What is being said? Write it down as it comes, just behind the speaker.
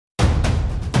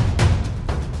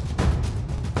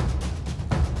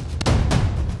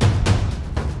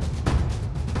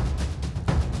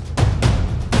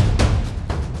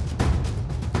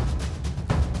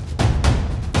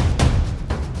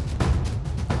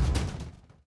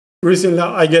Recently,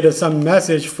 I get some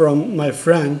message from my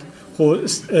friend who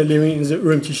is living in the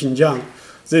Urumqi, Xinjiang.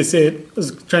 They said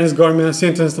the Chinese government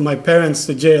sentenced my parents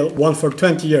to jail, one for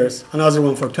 20 years, another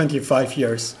one for 25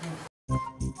 years.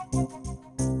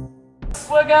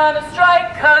 We're gonna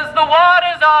strike cause the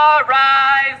waters are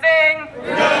rising.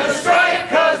 We're gonna strike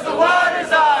cause the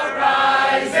waters are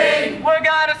rising. We're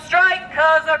gonna strike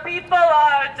cause our people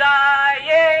are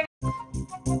dying.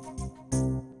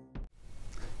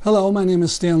 Hello, my name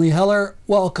is Stanley Heller.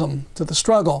 Welcome to The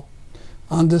Struggle.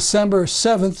 On December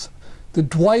 7th, the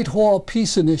Dwight Hall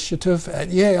Peace Initiative at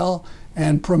Yale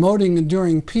and Promoting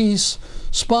Enduring Peace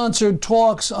sponsored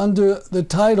talks under the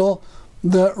title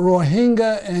The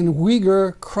Rohingya and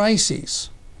Uyghur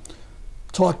Crises,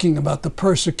 talking about the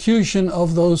persecution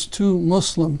of those two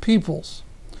Muslim peoples.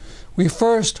 We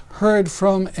first heard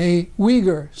from a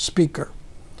Uyghur speaker.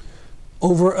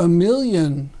 Over 1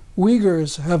 million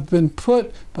Uyghurs have been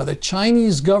put by the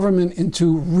Chinese government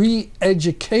into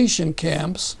re-education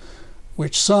camps,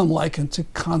 which some liken to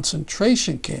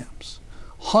concentration camps.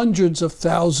 Hundreds of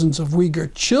thousands of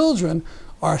Uyghur children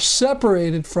are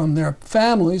separated from their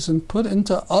families and put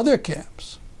into other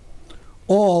camps.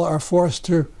 All are forced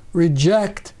to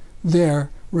reject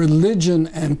their religion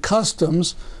and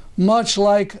customs, much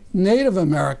like Native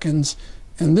Americans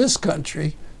in this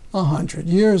country 100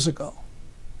 years ago.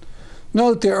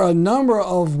 Note there are a number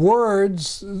of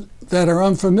words that are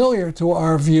unfamiliar to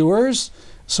our viewers,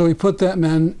 so we put them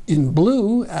in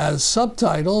blue as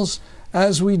subtitles,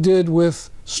 as we did with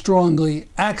strongly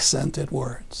accented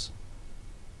words.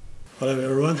 Hello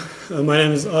everyone, my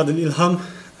name is Adili Yilihamu,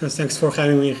 and thanks for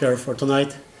having me here for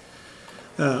tonight.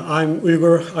 I'm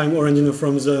Uyghur. I'm originally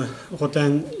from the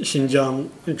Hotan, Xinjiang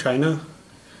in China.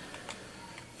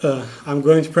 I'm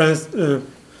going to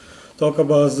talk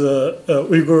about the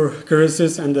Uyghur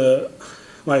crisis and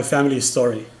my family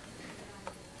story.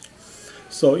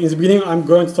 So in the beginning, I'm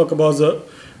going to talk about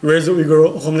where the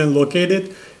Uyghur homeland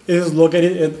located. It is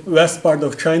located in west part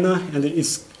of China, and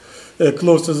it's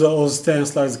close to the old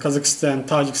stands like Kazakhstan,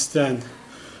 Tajikistan,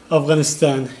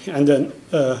 Afghanistan, and then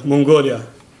Mongolia.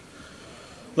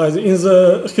 Like in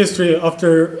the history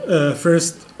after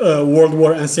First World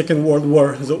War and Second World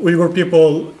War, the Uyghur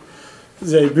people,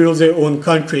 they built their own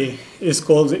country. It's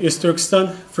called the East Turkestan.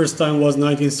 First time was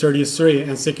 1933,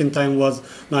 and second time was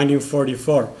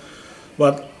 1944.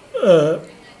 But the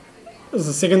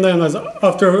second time was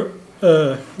after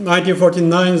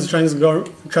 1949. The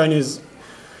Chinese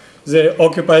they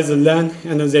occupied the land,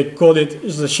 and they called it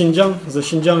the Xinjiang. The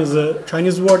Xinjiang is the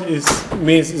Chinese word.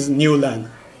 Means new land.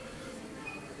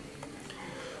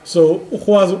 So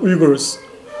who are the Uyghurs?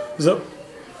 The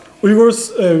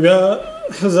Uyghurs were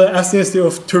the ethnicity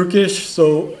of Turkish,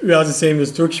 so we are the same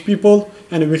as Turkish people,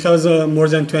 and we have more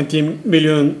than 20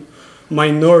 million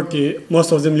minority,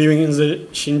 most of them living in the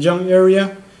Xinjiang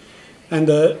area, and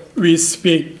we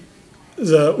speak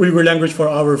the Uyghur language for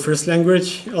our first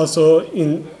language. Also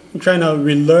in China,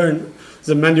 we learn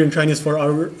the Mandarin Chinese for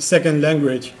our second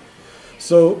language.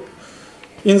 So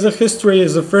in the history,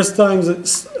 the first time,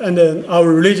 and then our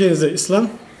religion is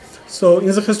Islam. So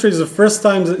in the history, the first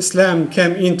time the Islam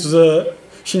came into the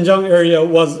Xinjiang area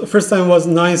was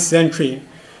 9th century,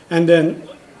 and then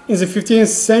in the 15th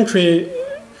century,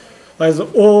 like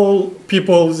all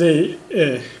people they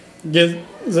get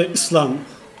the Islam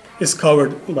is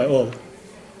covered by all.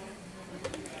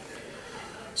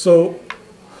 So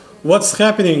what's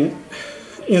happening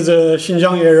in the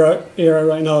Xinjiang area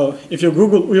right now? If you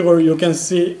Google Uyghur, you can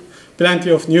see plenty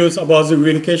of news about the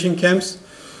relocation camps.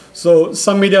 So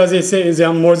some media they say there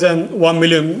are more than 1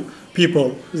 million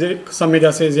people. Some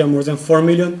media say there are more than 4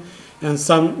 million, and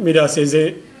some media say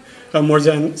there are more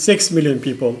than 6 million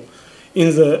people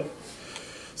in the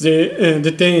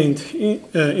detained in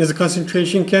the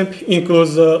concentration camp.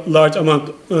 Includes a large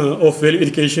amount of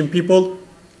well-educated people.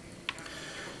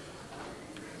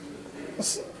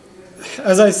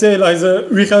 As I say, like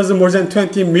we have more than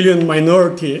 20 million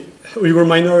Uyghur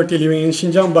minority living in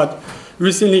Xinjiang, but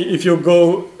recently, if you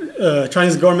go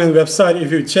Chinese government website,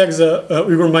 if you check the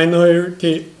Uyghur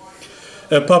minority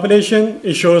population,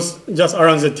 it shows just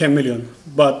around the 10 million.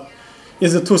 But in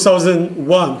the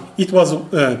 2001, it was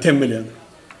 10 million.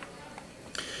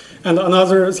 And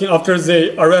another thing, after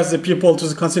they arrest the people to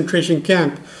the concentration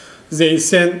camp, they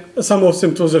send some of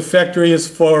them to the factories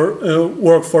for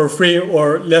work for free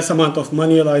or less amount of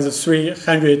money, like the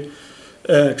 300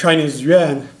 Chinese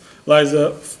yuan, like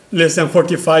less than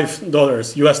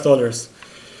 $45 US dollars.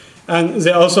 And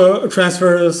they also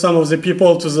transfer some of the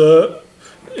people to the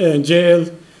jail.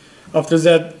 After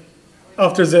that,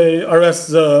 after they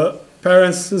arrest the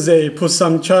parents, they put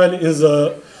some child in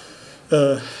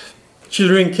the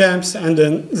children camps, and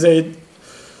then they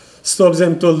stop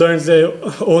them to learn their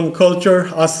own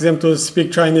culture, ask them to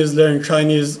speak Chinese, learn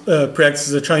Chinese, practice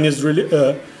the Chinese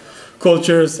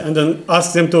cultures, and then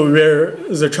ask them to wear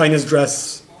the Chinese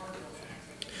dress.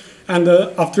 And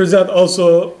after that,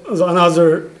 also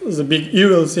the big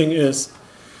evil thing is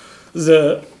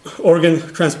the organ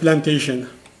transplantation.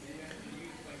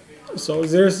 So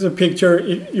there's a picture.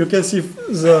 You can see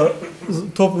the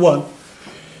top one.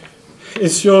 It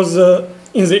shows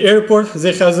in the airport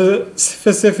they have a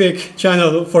specific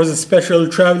channel for the special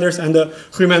travelers and the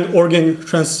human organ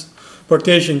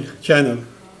transportation channel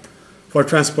for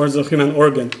transport the human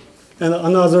organ. And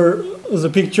another the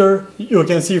picture you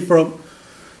can see from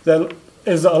that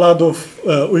is a lot of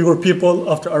Uyghur people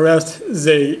after arrest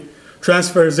they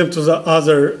transfer them to the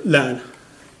other land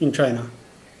in China.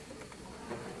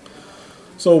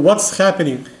 So what's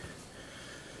happening?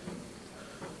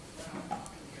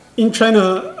 In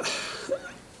China,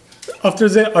 after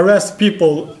they arrest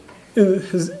people in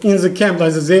the camp,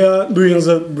 like they are doing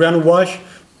the brainwash,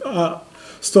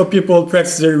 stop people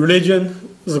practice their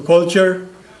religion, the culture,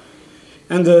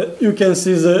 and you can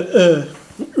see the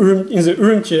in the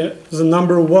Urumqi, the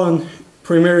 #1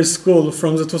 primary school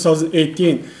from the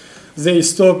 2018, they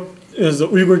stopped the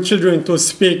Uyghur children to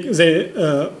speak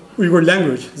the Uyghur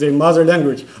language, their mother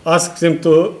language, ask them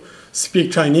to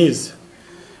speak Chinese.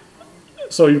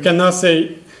 So you cannot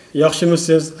say, Yaxshi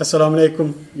says, Assalamu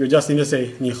alaikum, you just need to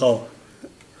say, Ni hao.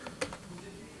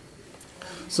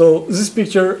 So this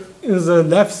picture in the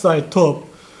left side top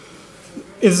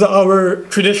is our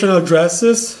traditional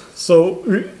dresses. So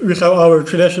we have our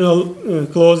traditional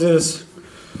clothes.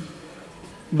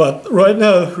 But right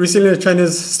now, recently the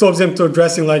Chinese stopped them to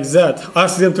dressing like that,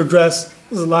 ask them to dress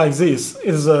like this.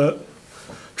 It's a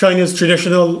Chinese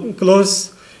traditional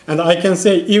clothes. And I can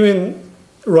say even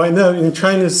right now in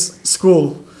Chinese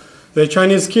school, the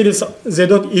Chinese kids, they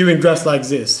don't even dress like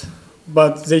this.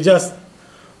 But they just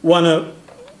want to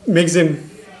make them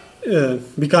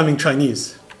becoming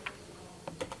Chinese.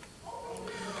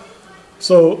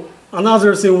 So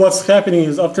another thing what's happening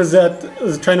is after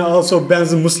that, China also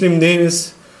bans the Muslim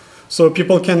names. So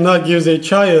people cannot give their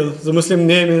child the Muslim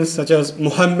names such as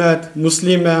Muhammad,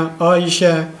 Muslima,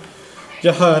 Aisha,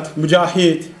 Jihad,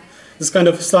 Mujahid, this kind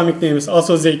of Islamic names.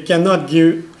 Also they cannot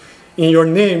give in your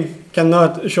name,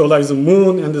 cannot show like the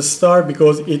moon and the star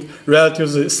because it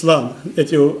relative to Islam,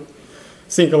 that you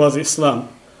think about Islam.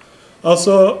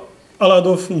 Also a lot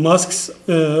of mosques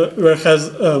where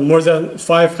has more than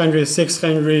 500,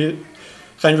 600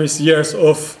 years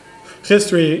of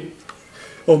history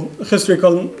of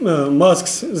historical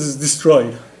mosques is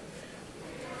destroyed.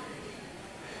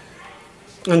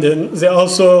 And then they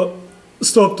also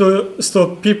stop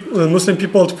Muslim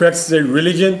people to practice their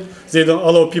religion. They don't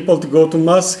allow people to go to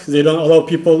mosque. They don't allow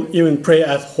people even pray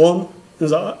at home,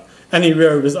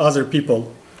 anywhere with other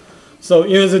people. So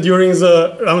even during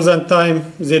the Ramadan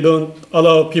time, they don't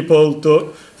allow people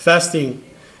to fasting.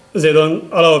 They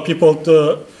don't allow people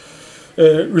to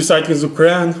recite the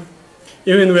Quran.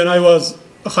 Even when I was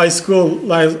high school,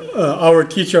 like, our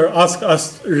teacher asked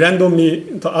us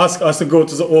randomly to go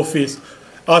to the office,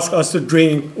 ask us to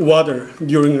drink water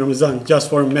during Ramadan, just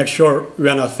for make sure we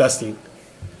are not fasting.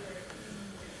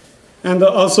 And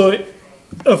also,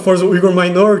 for the Uyghur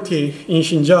minority in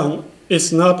Xinjiang,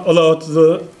 it's not allowed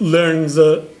to learn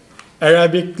the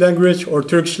Arabic language or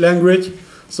Turkish language.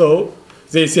 So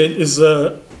they say it's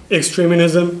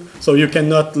extremism, so you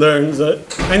cannot learn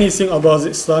anything about the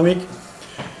Islamic.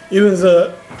 Even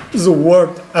the word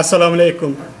Assalamu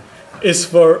alaikum is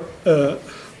for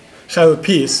have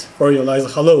peace for you, like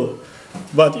hello.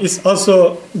 But it's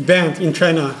also banned in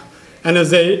China. And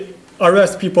they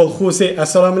arrest people who say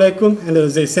Assalamu alaikum and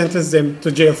they sentence them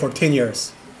to jail for 10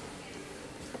 years.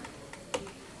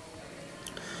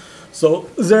 So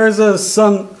there's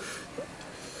some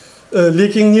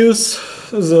leaking news.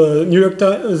 The New York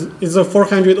Times is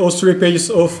 403 pages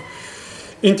of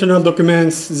internal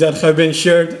documents that have been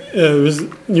shared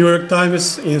with New York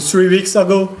Times in 3 weeks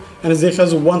ago, and they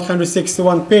have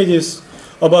 161 pages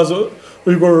about the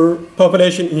Uyghur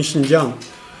population in Xinjiang.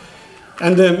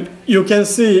 And you can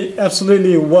see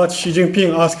absolutely what Xi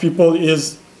Jinping asked people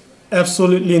is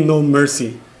absolutely no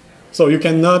mercy. So you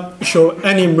cannot show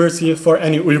any mercy for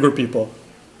any Uyghur people.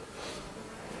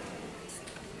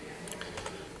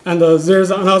 And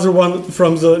there's another one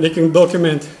from the leaking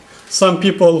document. Some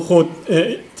people who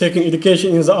taking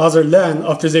education in the other land,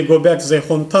 after they go back to their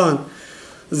hometown,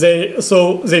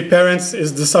 their parents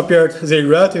is disappeared, their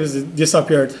relatives is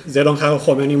disappeared, they don't have a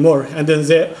home anymore. And then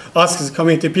they ask the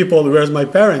community people, where's my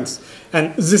parents?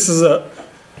 And this is the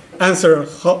answer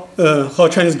how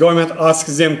Chinese government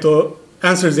asks them to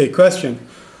answer their question.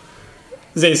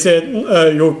 They said,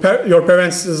 your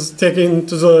parents is taken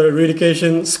to the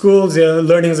re-education school, they are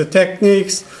learning the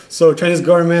techniques, so Chinese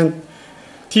government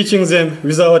teaching them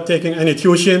without taking any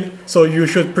tuition, so you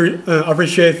should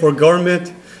appreciate for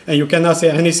government, and you cannot say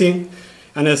anything.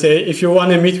 And I say, if you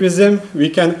want to meet with them, we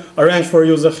can arrange for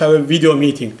you to have a video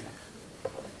meeting.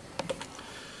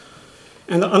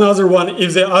 And another one,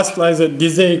 if they ask, like, did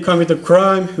they commit a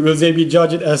crime, will they be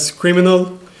judged as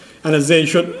criminal? And they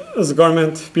should, as the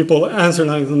government people, answer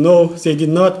like, no, they did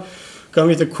not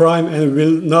commit a crime and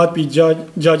will not be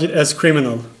judged as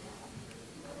criminal.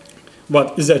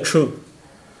 But is that true?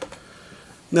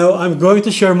 Now I'm going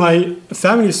to share my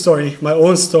family story, my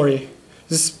own story.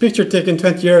 This picture taken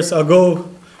 20 years ago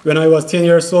when I was 10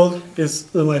 years old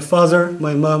is my father,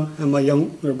 my mom, and my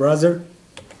younger brother.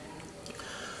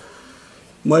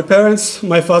 My parents,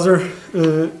 my father,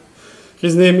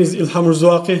 his name is Ilham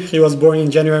Rzouaki. He was born in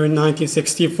January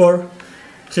 1964.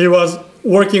 He was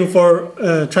working for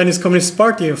Chinese Communist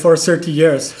Party for 30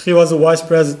 years. He was the vice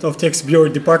president of Tax Bureau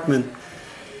Department.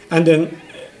 And then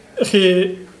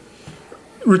he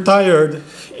retired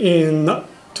in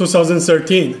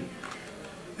 2013.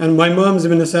 And my mom,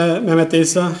 Zibinasa Mehmet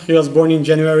Isa, he was born in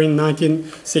January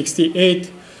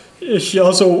 1968. She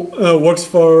also works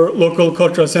for local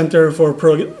cultural center for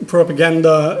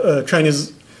propaganda,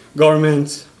 Chinese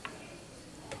government.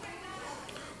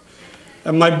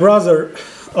 And my brother,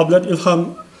 Abdul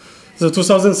Ilham, in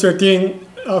 2013,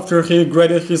 after he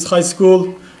graduated his high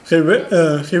school, he went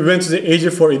to the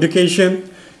Asia for education.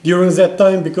 During that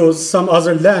time, because some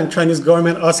other land, Chinese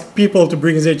government asked people to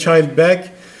bring their child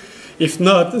back. If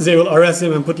not, they will arrest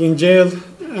him and put him in jail.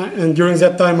 And during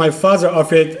that time, my father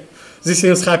afraid this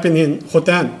things happened in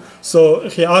Hotan. So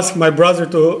he asked my brother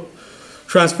to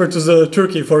transfer to the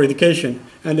Turkey for education.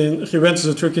 And then he went to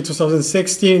the Turkey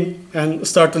 2016 and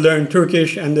started to learn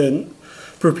Turkish and then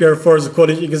prepare for the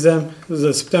college exam.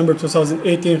 The September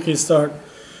 2018, he started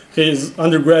his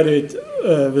undergraduate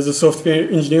with the software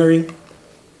engineering.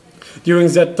 During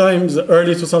that time, the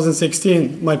early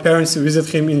 2016, my parents visited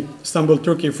him in Istanbul,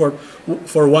 Turkey for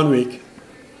 1 week.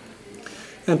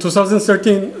 In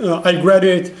 2013, I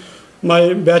graduated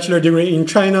my bachelor degree in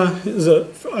China.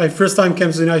 I first time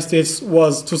came to the United States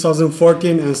was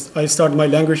 2014, and I started my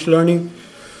language learning.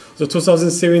 So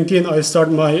 2017, I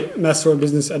started my Master of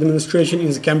Business Administration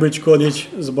in the Cambridge College,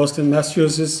 the Boston,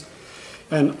 Massachusetts,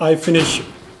 and I finished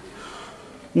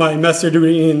my master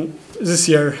degree in this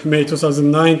year, May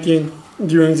 2019.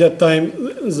 During that time,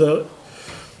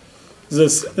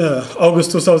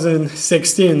 August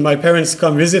 2016, my parents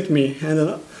come visit me,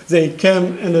 and they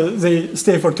came and they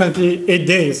stay for 28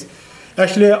 days.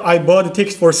 Actually, I bought a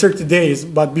ticket for 30 days,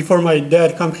 but before my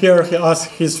dad come here, he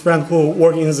asked his friend who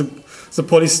worked in the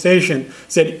police station,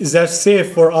 said, is that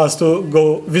safe for us to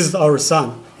go visit our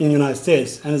son in the United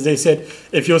States? And they said,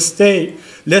 if you stay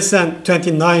less than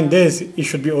 29 days, it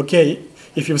should be okay.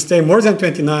 If you stay more than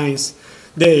 29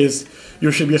 days,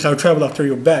 you should be have travel after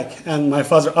you're back. And my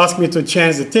father asked me to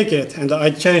change the ticket, and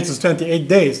I changed to 28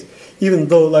 days, even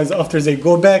though like after they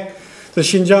go back to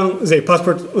Xinjiang, their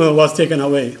passport was taken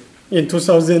away. In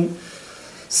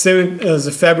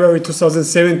February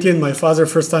 2017, my father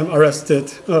first time arrested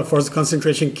for the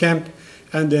concentration camp,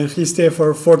 and then he stayed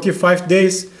for 45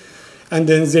 days. And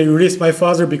then they released my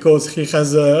father because he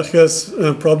has a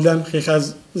problem. He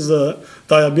has the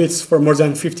diabetes for more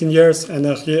than 15 years, and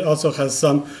he also has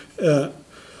some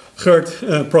heart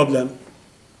problem.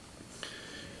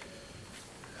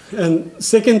 And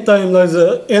second time, like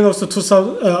the end of the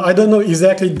 2000, I don't know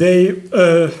exactly day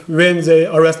when they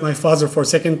arrest my father for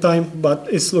second time, but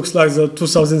it looks like the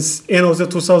end of the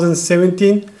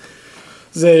 2017.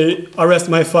 They arrest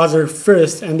my father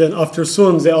first, and then after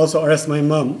soon they also arrest my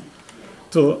mom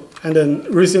too. And then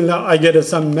recently I get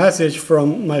some message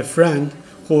from my friend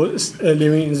who is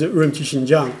living in the Urumqi,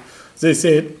 Xinjiang. They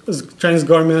said the Chinese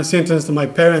government sentenced my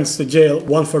parents to jail,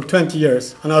 one for 20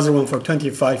 years, another one for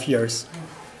 25 years.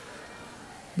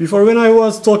 Before, when I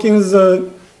was talking with the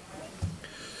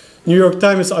New York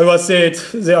Times, I was said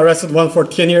they arrested one for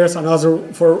 10 years, another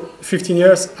for 15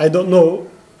 years. I don't know,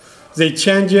 they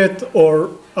change it,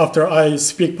 or after I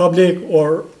speak public,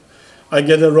 or I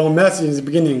get a wrong message in the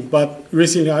beginning. But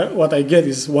recently, what I get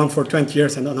is one for 20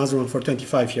 years and another one for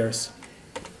 25 years.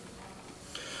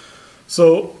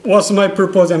 So what's my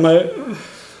purpose? And my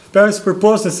parents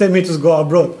proposed to send me to go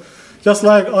abroad. Just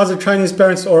like other Chinese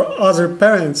parents or other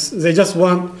parents, they just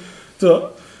want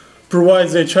to provide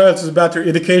their child with better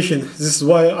education. This is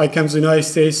why I came to the United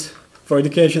States for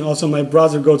education. Also, my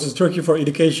brother goes to Turkey for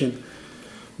education.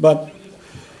 But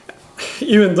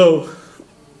even though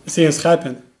things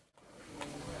happen,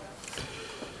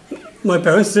 my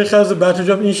parents, they have a better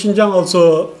job in Xinjiang.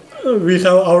 Also, we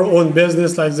have our own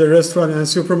business, like the restaurant and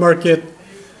supermarket.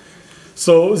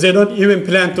 So they don't even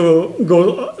plan to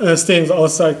go stay in the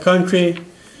outside country.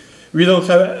 We don't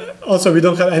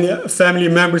have any family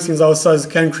members in the outside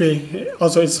country.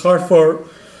 Also, it's hard for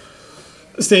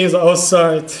staying in the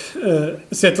outside,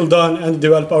 settle down and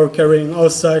develop our career in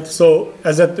outside. So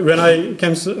when I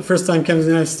first time came to the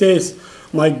United States,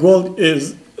 my goal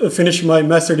is finish my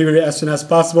master's degree as soon as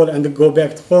possible and go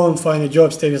back home, find a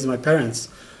job, stay with my parents.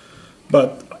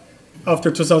 But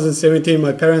after 2017,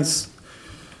 my parents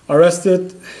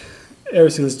arrested,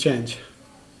 everything has changed.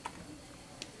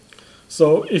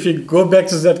 So if you go back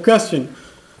to that question,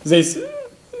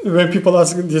 when people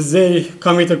ask, did they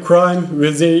commit a crime,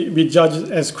 will they be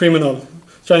judged as criminal?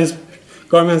 Chinese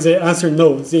government, they answer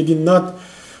no, they did not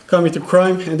commit a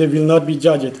crime and they will not be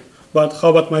judged. But how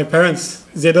about my parents?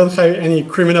 They don't have any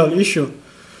criminal issue,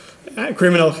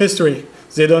 criminal history.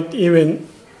 They don't even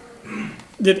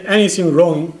did anything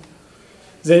wrong.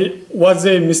 What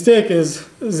they mistake is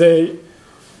they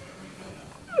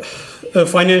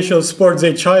financial support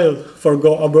their child for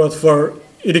go abroad for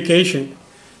education.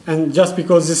 And just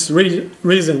because this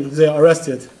reason they are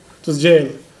arrested to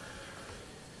jail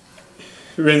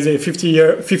when they're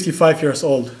 55 years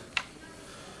old.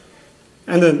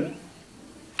 And then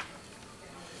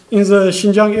in the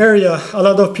Xinjiang area, a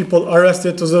lot of people are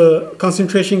arrested to the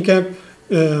concentration camp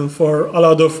for a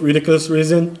lot of ridiculous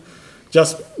reasons,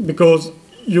 just because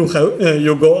you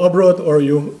go abroad or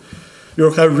you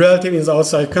have relatives in the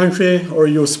outside country, or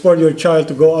you support your child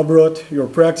to go abroad, you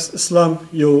practice Islam,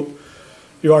 you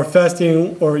are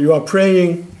fasting or you are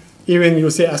praying, even you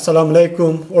say Assalamu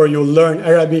alaikum, or you learn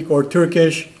Arabic or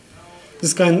Turkish.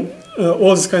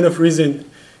 All this kind of reason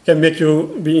can make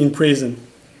you be in prison.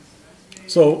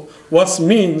 So what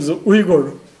means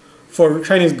Uyghur for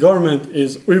Chinese government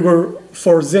is Uyghur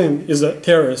for them is a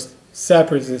terrorist,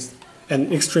 separatist,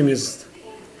 and extremist.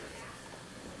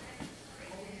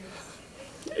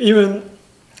 Even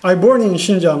I born in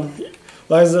Xinjiang,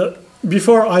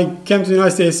 before I came to the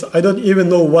United States, I don't even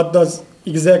know what does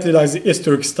exactly East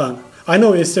Turkestan. I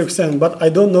know East Turkestan, but I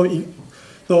don't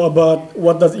know about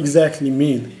what does exactly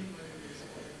mean.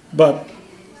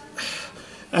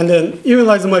 And then even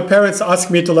my parents ask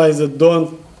me to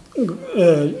don't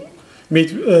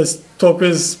talk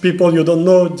with people you don't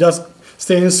know, just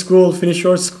stay in school, finish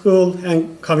your school,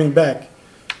 and coming back.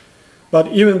 But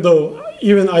even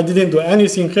I didn't do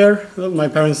anything here, my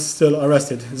parents still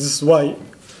arrested. This is why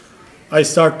I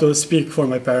start to speak for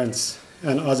my parents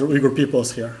and other Uyghur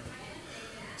peoples here.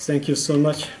 Thank you so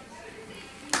much.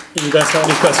 If you guys have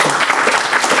any questions.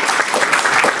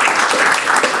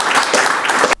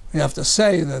 We have to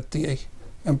say that the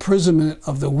imprisonment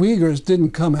of the Uyghurs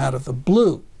didn't come out of the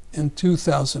blue. In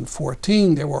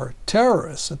 2014, there were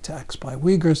terrorist attacks by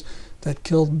Uyghurs that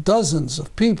killed dozens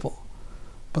of people.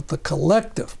 But the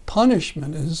collective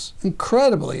punishment is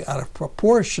incredibly out of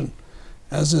proportion,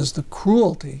 as is the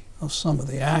cruelty of some of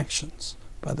the actions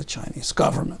by the Chinese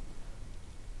government.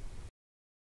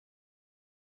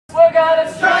 We're gonna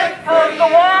strike 'cause the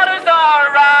waters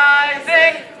are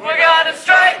rising. We're gonna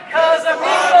strike 'cause the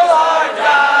people are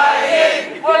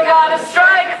dying. We're gonna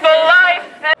strike for life.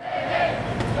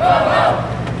 Go home.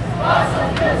 Fossil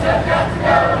fuels have got to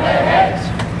go. Hey, hey.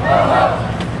 Go home.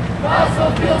 Fossil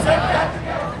fuels have got to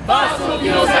go. Fossil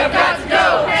fuels have got to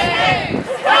go. Hey, hey.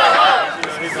 Go home.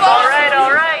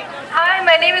 All right. Hi,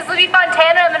 my name is Libby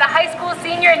Fontana. I'm a high school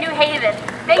senior in New Haven.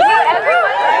 Thank you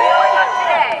everyone for showing up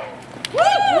today. We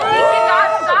cannot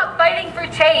stop fighting for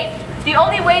change. The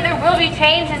only way there will be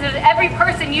change is if every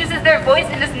person uses their voice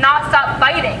and does not stop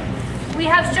fighting. We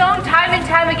have shown time and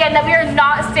time again that we are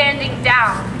not standing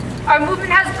down. Our movement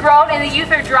has grown and the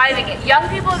youth are driving it. Young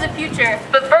people are the future,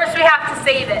 but first we have to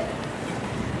save it.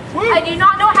 I do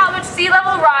not know how much sea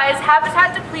level rise,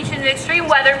 habitat depletion, and extreme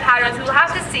weather patterns we will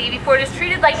have to see before it is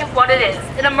treated like what it is,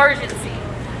 an emergency.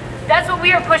 That's what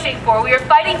we are pushing for. We are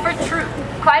fighting for truth.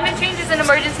 Climate change is an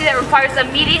emergency that requires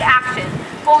immediate action.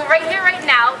 But right here, right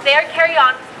now, they are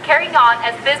carrying on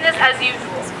as business as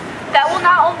usual. That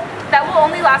will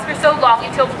only last for so long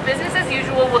until business as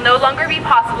usual will no longer be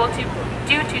possible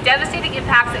due to devastating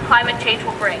impacts that climate change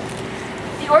will bring.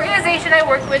 The organization I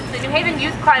work with, the New Haven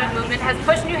Youth Climate Movement, has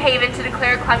pushed New Haven to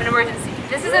declare a climate emergency.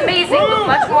 This is amazing, but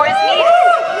much more is needed.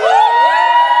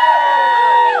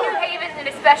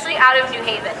 Especially out of New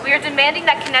Haven. We are demanding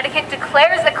that Connecticut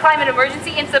declares a climate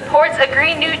emergency and supports a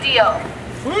Green New Deal.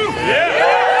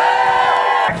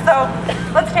 So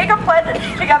let's take a pledge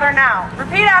together now.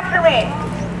 Repeat after me.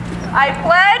 I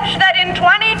pledge that in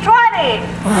 2020,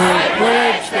 I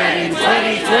pledge that in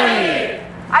 2020,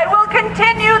 I will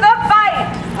continue the fight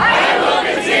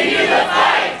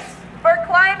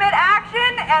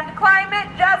and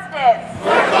climate justice.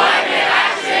 For climate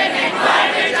action and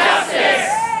climate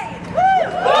justice.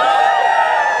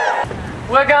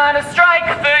 We're gonna strike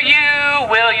for you.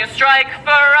 Will you strike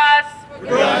for us?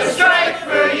 We're gonna strike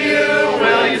for you.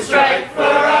 Will you strike for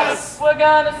us? We're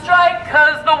gonna strike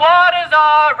 'cause the waters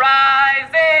are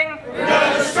rising. We're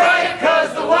gonna strike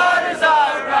 'cause the waters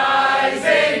are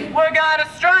rising. We're gonna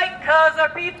strike 'cause our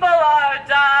people are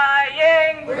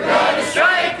dying. We're gonna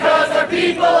strike 'cause our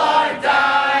people are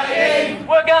dying.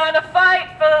 We're gonna fight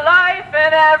for life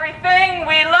and everything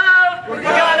we love. We're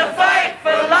gonna fight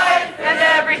for life And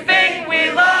everything we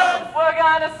love. We're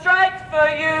gonna strike for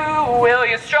you. Will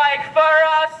you strike for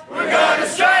us? We're gonna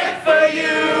strike for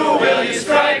you. Will you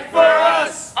strike for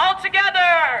us? All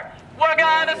together. We're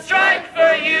gonna strike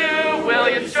for you. Will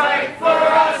you strike for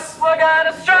us? We're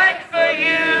gonna strike for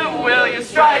you. Will you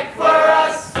strike for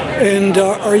us? And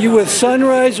are you with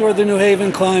Sunrise or the New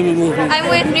Haven Climate Movement? I'm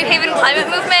with New Haven Climate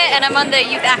Movement, and I'm on the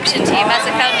Youth Action Team as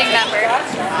a founding member.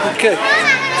 Okay,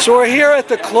 so we're here at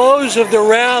the close of the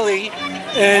rally,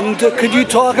 and could you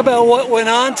talk about what went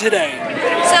on today?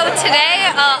 So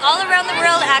today, all around the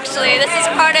world actually, this is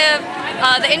part of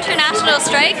the international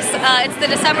strikes. It's the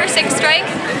December 6th strike.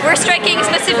 We're striking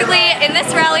specifically in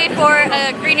this rally for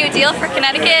a Green New Deal for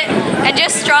Connecticut and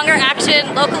just stronger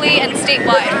action locally and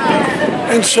statewide.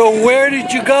 And so where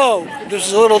did you go? This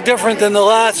is a little different than the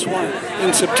last one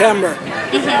in September.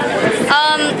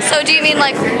 So do you mean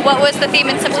like what was the theme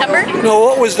in September? No,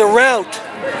 what was the route?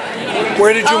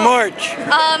 Where did you march?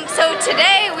 So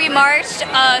today we marched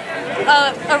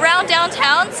around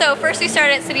downtown. So first we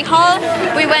started at City Hall.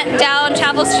 We went down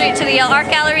Chapel Street to the Yale Art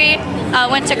Gallery,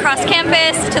 went to cross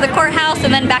campus, to the courthouse,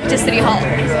 and then back to City Hall.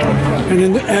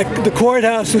 And at the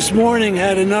courthouse this morning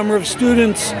had a number of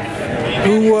students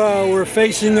who were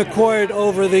facing the court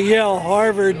over the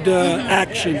Yale-Harvard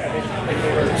action.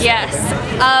 Yes.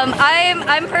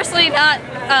 I'm personally not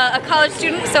a college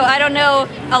student, so I don't know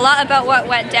a lot about what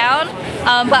went down,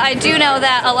 but I do know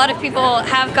that a lot of people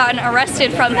have gotten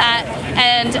arrested from that,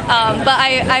 and but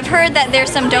I've heard that there's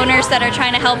some donors that are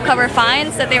trying to help cover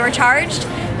fines that they were charged,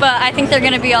 but I think they're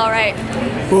going to be all right.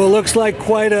 Well, it looks like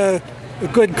quite a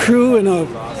good crew, and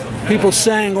people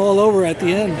sang all over at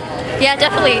the end. Yeah,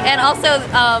 definitely. And also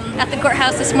at the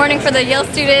courthouse this morning for the Yale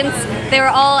students, they were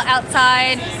all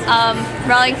outside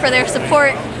rallying for their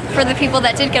support for the people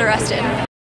that did get arrested.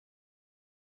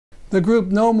 The group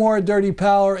No More Dirty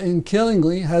Power in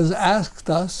Kilingly has asked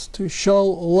us to show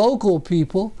local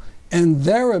people and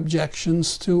their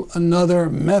objections to another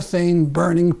methane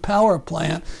burning power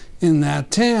plant in that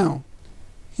town.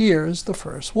 Here's the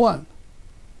first one.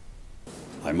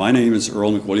 Hi, my name is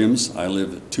Earl McWilliams. I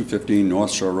live at 215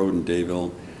 North Shore Road in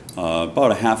Dayville,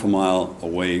 about a half a mile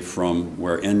away from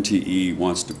where NTE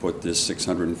wants to put this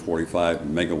 645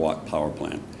 megawatt power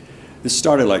plant. This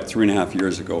started like 3.5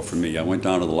 years ago for me. I went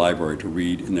down to the library to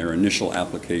read in their initial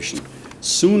application.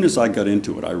 Soon as I got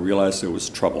into it, I realized there was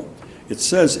trouble. It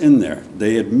says in there,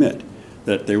 they admit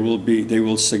that they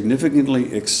will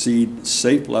significantly exceed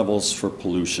safe levels for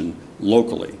pollution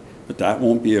locally. But that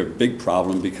won't be a big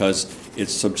problem because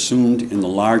it's subsumed in the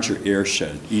larger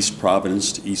airshed, East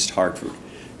Providence to East Hartford.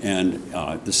 And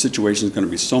the situation is going to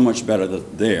be so much better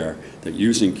there that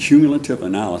using cumulative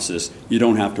analysis, you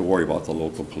don't have to worry about the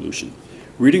local pollution.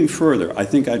 Reading further, I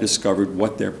think I discovered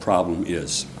what their problem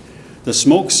is. The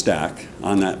smokestack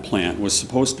on that plant was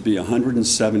supposed to be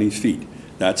 170 feet.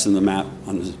 That's in the map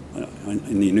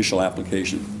in the initial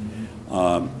application.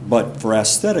 But for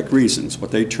aesthetic reasons, what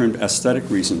they termed aesthetic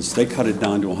reasons, they cut it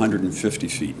down to 150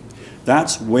 feet.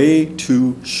 That's way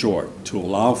too short to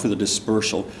allow for the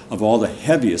dispersal of all the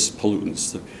heaviest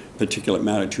pollutants, the particulate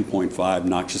matter 2.5,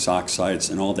 noxious oxides,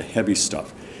 and all the heavy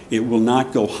stuff. It will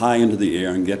not go high into the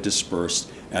air and get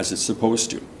dispersed as it's supposed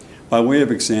to. By way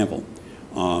of example,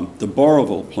 the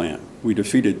Boroville plant, we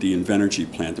defeated the Invenergy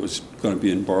plant that was going to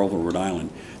be in Boroville, Rhode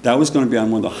Island. That was going to be on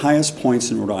one of the highest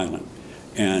points in Rhode Island.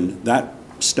 And that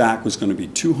stack was going to be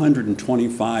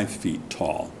 225 feet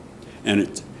tall.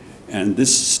 And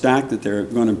this stack that they're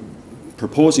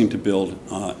proposing to build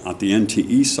at the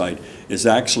NTE site is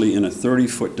actually in a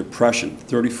 30-foot depression,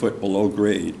 30 foot below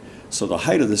grade. So the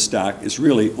height of the stack is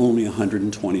really only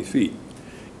 120 feet.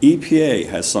 EPA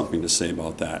has something to say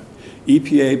about that.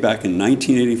 EPA back in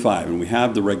 1985, and we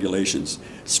have the regulations,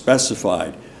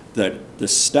 specified that the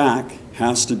stack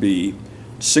has to be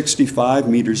 65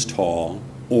 meters tall,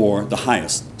 or the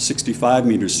highest, 65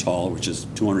 meters tall, which is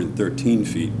 213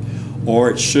 feet,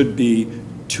 or it should be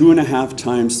 2.5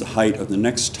 times the height of the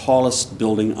next tallest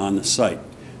building on the site.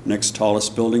 next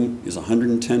tallest building is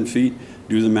 110 feet.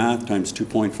 Do the math, times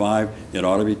 2.5, it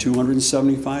ought to be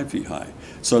 275 feet high.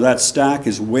 So that stack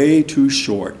is way too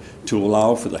short to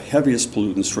allow for the heaviest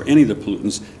pollutants, for any of the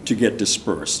pollutants, to get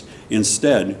dispersed.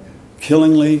 Instead,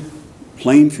 Kilingly,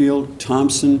 Plainfield,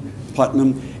 Thompson,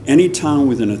 Putnam, any town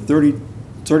within a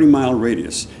 30-mile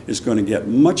radius is going to get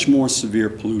much more severe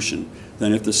pollution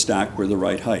than if the stack were the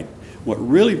right height. What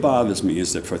really bothers me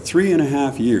is that for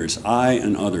 3.5 years, I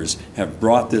and others have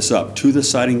brought this up to the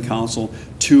Siting Council,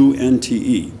 to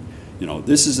NTE. You know,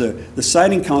 this is the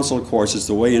Siting Council, of course, is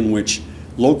the way in which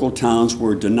local towns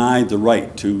were denied the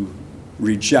right to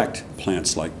reject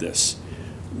plants like this.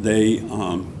 They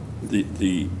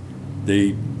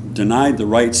denied the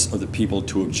rights of the people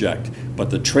to object,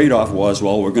 but the trade-off was,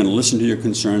 well, we're going to listen to your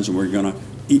concerns and we're going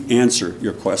to answer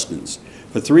your questions.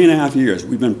 For 3.5 years,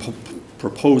 we've been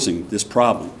proposing this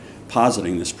problem,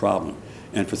 positing this problem,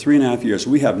 and for 3.5 years,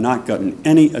 we have not gotten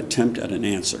any attempt at an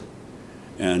answer.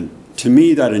 And to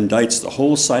me, that indicts the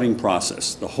whole siting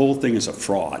process. The whole thing is a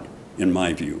fraud, in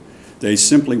my view. They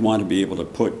simply want to be able to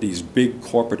put these big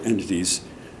corporate entities,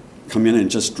 come in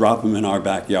and just drop them in our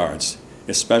backyards,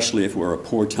 especially if we're a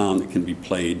poor town that can be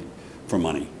played for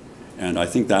money. And I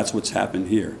think that's what's happened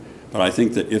here. But I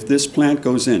think that if this plant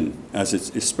goes in,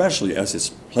 especially as it's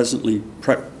presently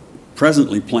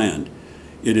planned,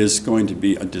 it is going to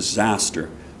be a disaster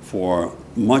for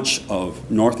much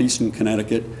of northeastern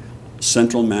Connecticut,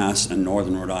 central Mass, and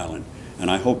northern Rhode Island.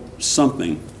 And I hope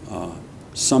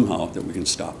somehow that we can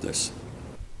stop this.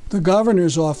 The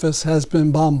governor's office has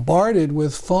been bombarded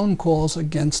with phone calls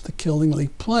against the Kilingly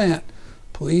plant.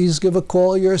 Please give a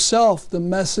call yourself. The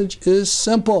message is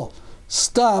simple.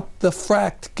 Stop the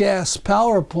fracked gas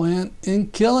power plant in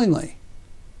Kilingly.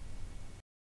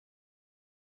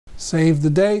 Save the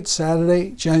date,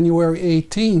 Saturday, January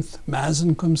 18th.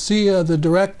 Mazin Qumsiyeh, the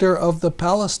director of the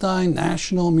Palestine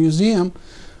National Museum,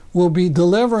 will be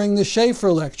delivering the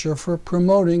Shafer lecture for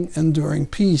promoting enduring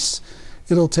peace.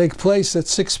 It'll take place at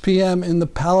 6 p.m. in the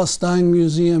Palestine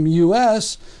Museum,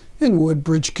 U.S. in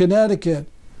Woodbridge, Connecticut.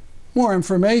 More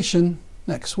information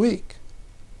next week.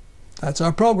 That's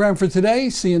our program for today.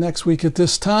 See you next week at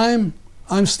this time.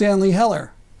 I'm Stanley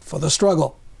Heller for The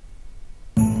Struggle.